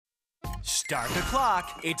Start the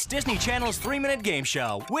clock. It's Disney Channel's 3-minute game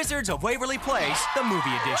show, Wizards of Waverly Place, the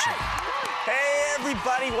movie edition. Hey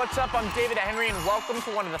everybody, what's up? I'm David Henrie and welcome to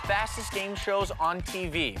one of the fastest game shows on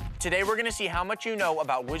TV. Today we're gonna see how much you know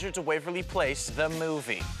about Wizards of Waverly Place, the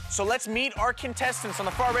movie. So let's meet our contestants. On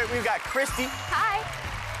the far right, we've got Christy. Hi.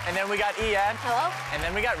 And then we got Ian. Hello. And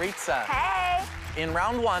then we got Ritza. Hey. In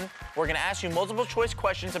round one, we're gonna ask you multiple choice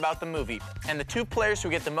questions about the movie. And the two players who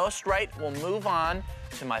get the most right will move on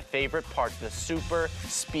to my favorite part, the super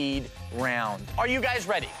speed round. Are you guys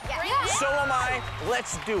ready? Yeah. So am I.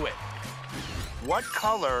 Let's do it. What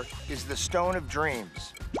color is the Stone of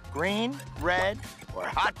Dreams? Green, red, or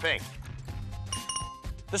hot pink?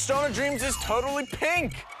 The Stone of Dreams is totally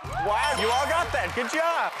pink. Wow, you all got that. Good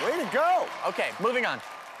job. Way to go. Okay, moving on.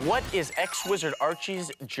 What is ex-wizard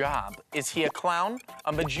Archie's job? Is he a clown,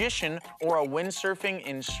 a magician, or a windsurfing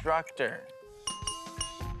instructor?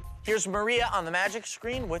 Here's Maria on the magic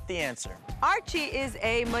screen with the answer. Archie is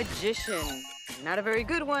a magician. Not a very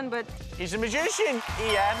good one, but... He's a magician.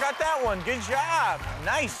 Yeah, got that one. Good job.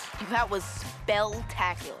 Nice. That was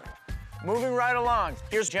spectacular. Moving right along.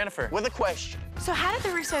 Here's Jennifer with a question. So how did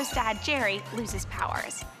the Russo's dad, Jerry, lose his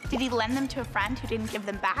powers? Did he lend them to a friend who didn't give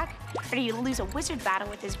them back? Or did he lose a wizard battle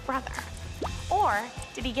with his brother? Or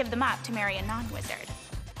did he give them up to marry a non-wizard?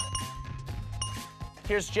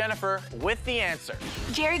 Here's Jennifer with the answer.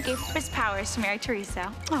 Jerry gave up his powers to marry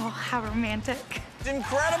Teresa. Oh, how romantic. It's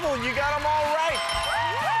incredible. You got them all right.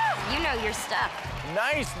 You know your stuff.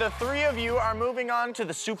 Nice. The three of you are moving on to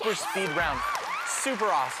the super speed round. Super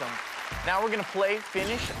awesome. Now we're gonna play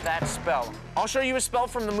Finish That Spell. I'll show you a spell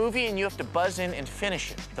from the movie and you have to buzz in and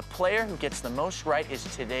finish it. The player who gets the most right is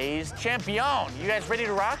today's champion. You guys ready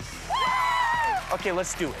to rock? Okay,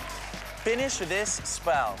 let's do it. Finish this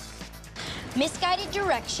spell. Misguided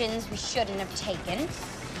directions we shouldn't have taken.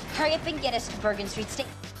 Hurry up and get us to Bergen Street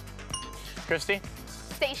Station. Christy?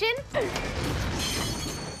 Station?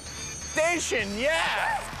 Station,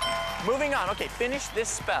 yeah! Moving on, okay, finish this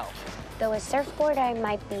spell. Though a surfboard I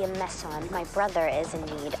might be a mess on, my brother is in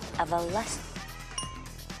need of a lesson.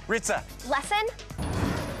 Ritza. Lesson?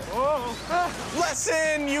 Oh.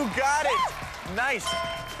 Lesson, you got it. Nice.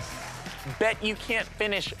 Bet you can't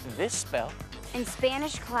finish this spell. In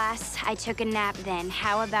Spanish class, I took a nap then.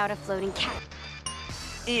 How about a floating cap?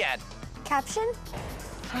 Ian. Caption?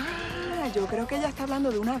 yo creo que ella está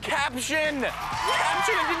hablando de una... Caption!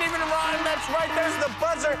 Caption, it didn't even rhyme. That's right, there's the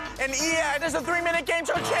buzzer. And Ian is the 3-minute game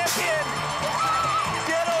show champion.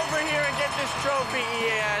 Get over here and get this trophy,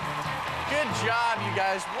 Ian. Good job, you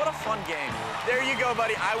guys. What a fun game. There you go,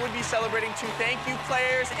 buddy. I would be celebrating too. Thank you,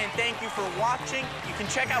 players, and thank you for watching. You can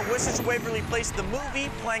check out Wizards of Waverly Place, the movie,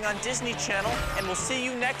 playing on Disney Channel, and we'll see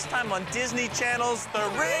you next time on Disney Channel's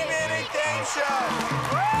 3-minute game show.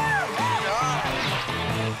 Woo! Good job.